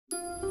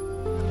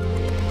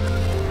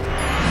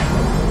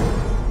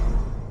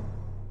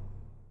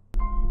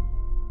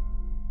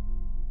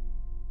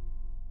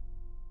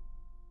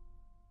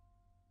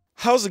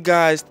How's it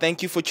guys?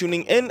 Thank you for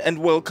tuning in and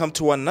welcome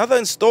to another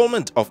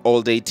installment of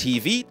All Day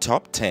TV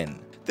Top 10.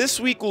 This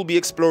week we'll be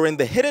exploring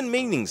the hidden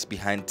meanings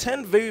behind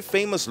 10 very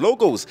famous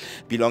logos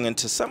belonging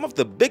to some of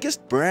the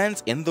biggest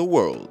brands in the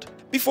world.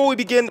 Before we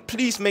begin,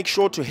 please make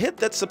sure to hit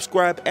that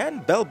subscribe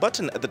and bell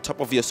button at the top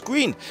of your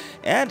screen.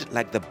 And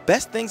like the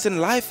best things in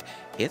life,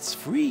 it's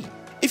free.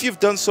 If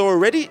you've done so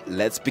already,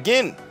 let's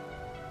begin.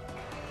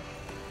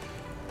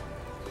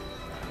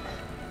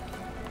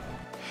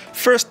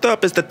 First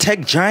up is the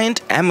tech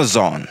giant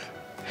Amazon.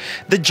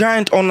 The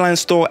giant online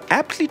store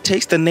aptly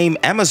takes the name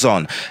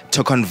Amazon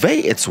to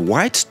convey its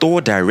wide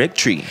store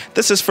directory.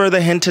 This is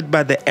further hinted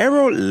by the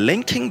arrow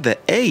linking the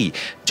A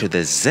to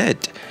the Z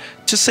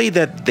to say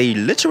that they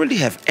literally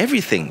have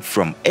everything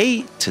from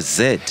A to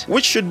Z,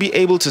 which should be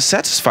able to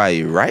satisfy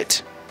you,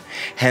 right?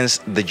 Hence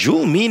the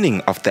dual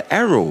meaning of the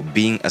arrow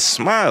being a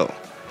smile.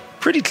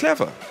 Pretty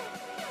clever.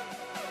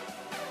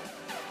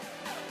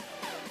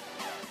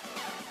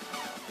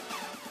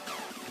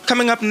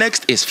 Coming up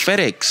next is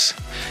FedEx.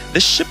 The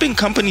shipping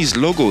company's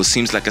logo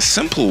seems like a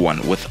simple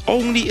one with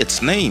only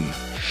its name.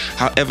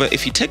 However,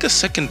 if you take a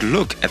second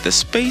look at the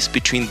space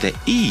between the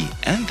E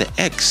and the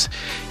X,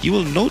 you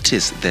will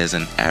notice there's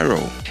an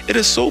arrow. It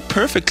is so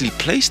perfectly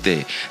placed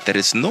there that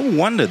it's no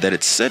wonder that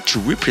it's said to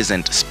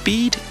represent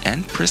speed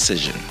and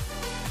precision.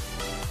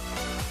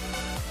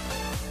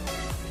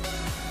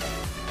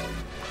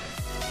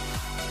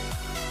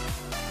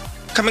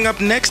 Coming up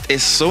next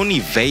is Sony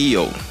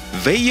Vaio.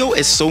 Vaio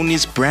is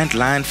Sony's brand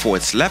line for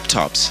its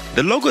laptops.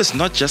 The logo is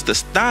not just a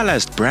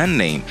stylized brand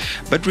name,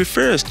 but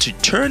refers to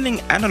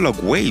turning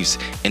analog waves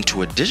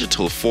into a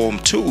digital form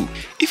too.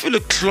 If you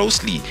look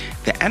closely,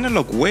 the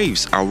analog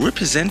waves are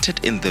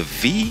represented in the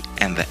V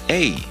and the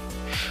A,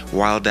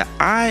 while the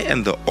I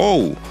and the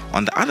O,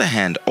 on the other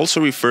hand,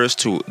 also refers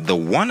to the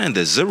 1 and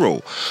the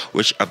 0,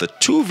 which are the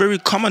two very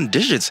common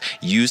digits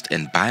used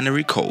in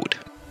binary code.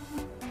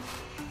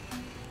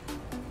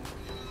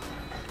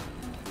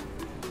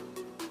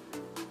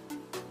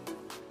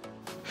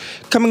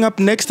 Coming up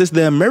next is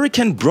the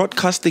American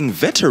broadcasting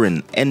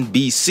veteran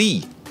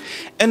NBC.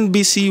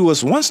 NBC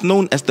was once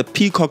known as the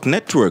Peacock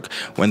Network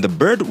when the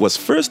bird was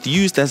first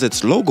used as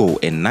its logo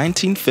in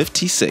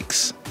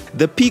 1956.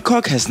 The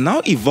peacock has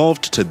now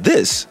evolved to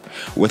this,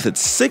 with its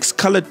 6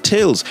 colored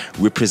tails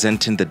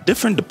representing the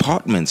different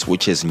departments,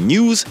 which is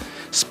news,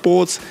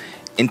 sports,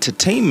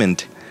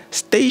 entertainment,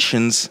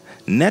 stations,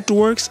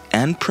 networks,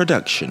 and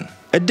production.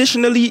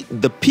 Additionally,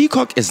 the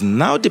peacock is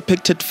now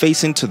depicted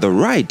facing to the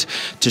right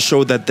to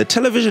show that the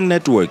television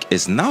network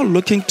is now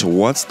looking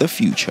towards the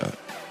future.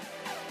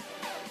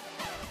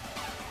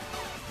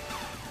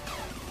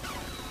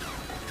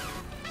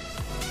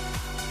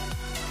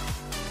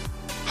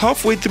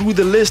 Halfway through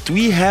the list,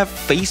 we have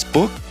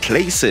Facebook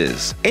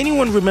Places.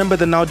 Anyone remember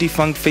the now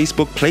defunct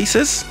Facebook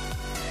Places?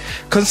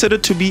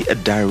 Considered to be a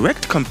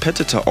direct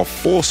competitor of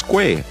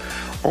Foursquare,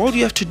 all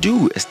you have to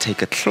do is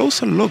take a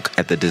closer look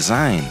at the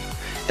design,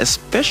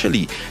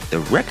 especially the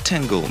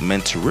rectangle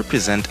meant to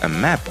represent a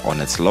map on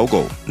its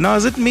logo. Now,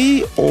 is it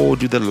me or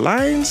do the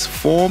lines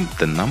form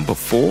the number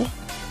 4?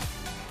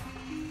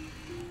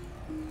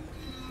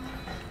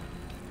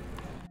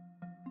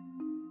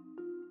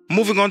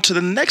 Moving on to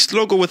the next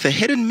logo with a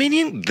hidden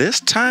meaning,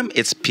 this time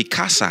it's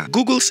Picasa.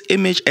 Google's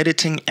image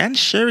editing and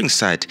sharing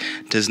site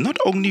does not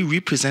only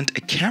represent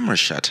a camera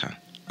shutter.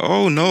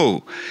 Oh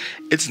no,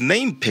 its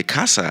name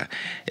Picasa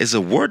is a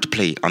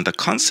wordplay on the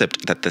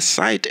concept that the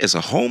site is a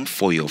home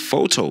for your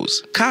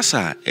photos.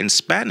 Casa in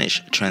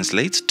Spanish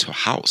translates to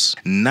house.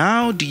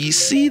 Now do you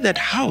see that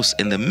house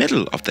in the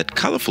middle of that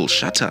colorful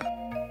shutter?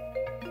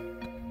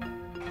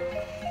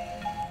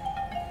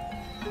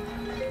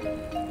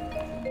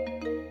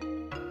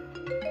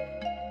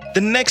 The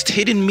next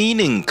hidden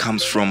meaning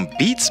comes from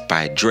Beats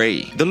by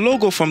Dre. The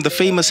logo from the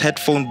famous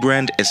headphone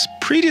brand is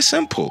pretty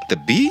simple. The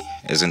B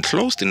is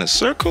enclosed in a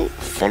circle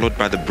followed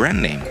by the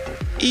brand name.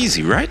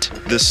 Easy, right?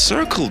 The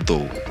circle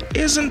though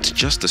isn't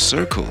just a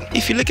circle.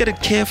 If you look at it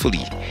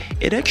carefully,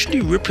 it actually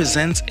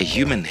represents a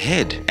human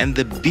head, and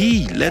the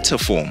B letter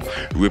form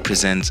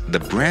represents the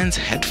brand's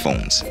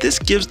headphones. This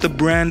gives the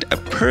brand a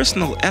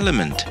personal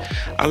element,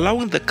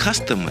 allowing the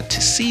customer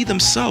to see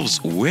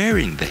themselves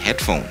wearing the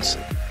headphones.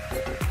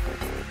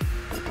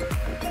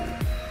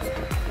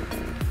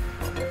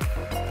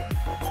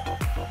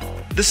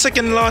 The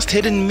second last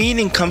hidden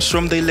meaning comes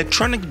from the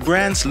electronic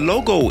brand's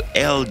logo,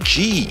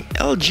 LG.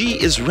 LG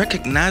is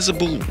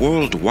recognizable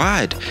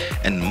worldwide,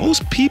 and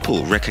most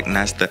people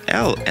recognize the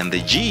L and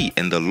the G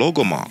in the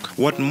logo mark.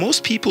 What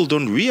most people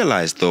don't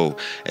realize though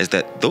is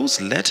that those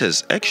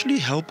letters actually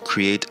help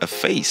create a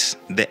face.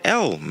 The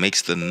L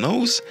makes the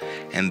nose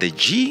and the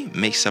G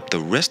makes up the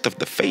rest of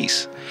the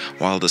face,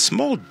 while the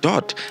small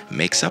dot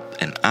makes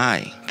up an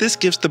eye. This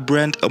gives the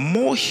brand a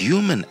more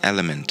human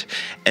element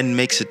and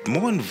makes it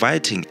more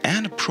inviting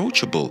and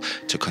approachable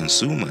to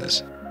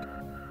consumers.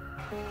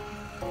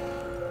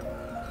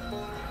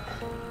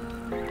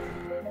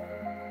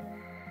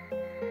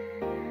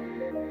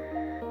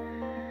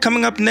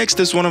 Coming up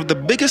next is one of the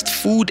biggest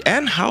food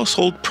and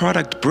household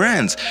product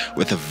brands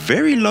with a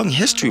very long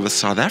history with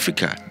South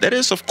Africa. That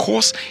is, of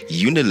course,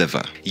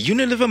 Unilever.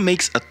 Unilever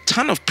makes a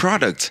ton of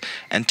products,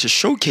 and to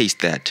showcase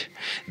that,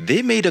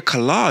 they made a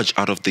collage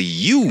out of the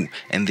U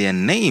in their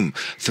name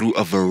through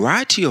a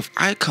variety of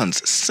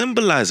icons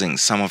symbolizing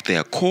some of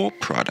their core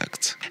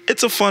products.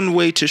 It's a fun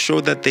way to show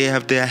that they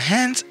have their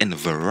hands in a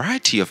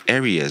variety of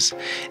areas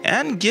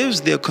and gives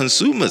their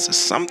consumers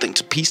something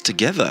to piece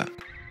together.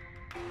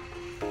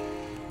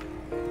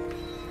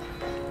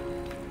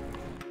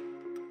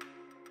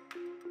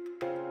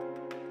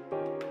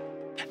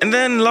 And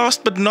then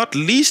last but not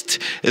least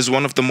is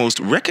one of the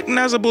most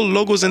recognizable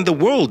logos in the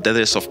world, that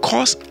is of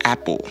course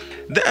Apple.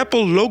 The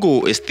Apple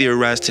logo is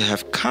theorized to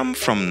have come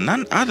from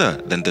none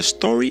other than the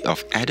story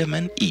of Adam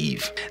and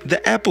Eve.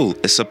 The apple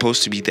is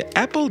supposed to be the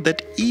apple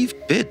that Eve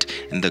bit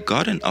in the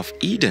Garden of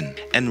Eden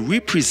and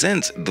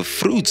represents the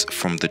fruits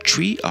from the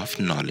tree of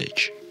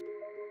knowledge.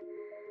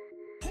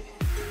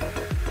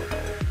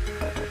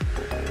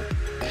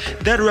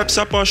 That wraps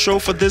up our show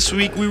for this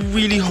week. We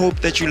really hope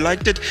that you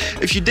liked it.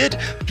 If you did,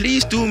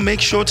 please do make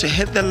sure to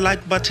hit that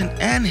like button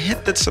and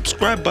hit that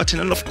subscribe button.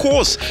 And of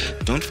course,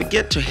 don't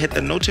forget to hit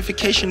the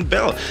notification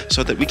bell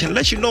so that we can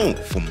let you know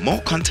for more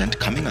content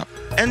coming up.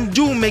 And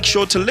do make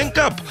sure to link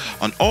up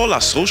on all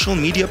our social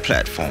media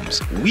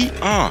platforms. We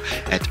are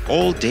at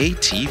All Day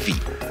TV.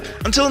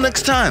 Until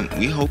next time,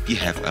 we hope you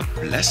have a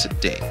blessed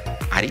day.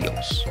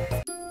 Adios.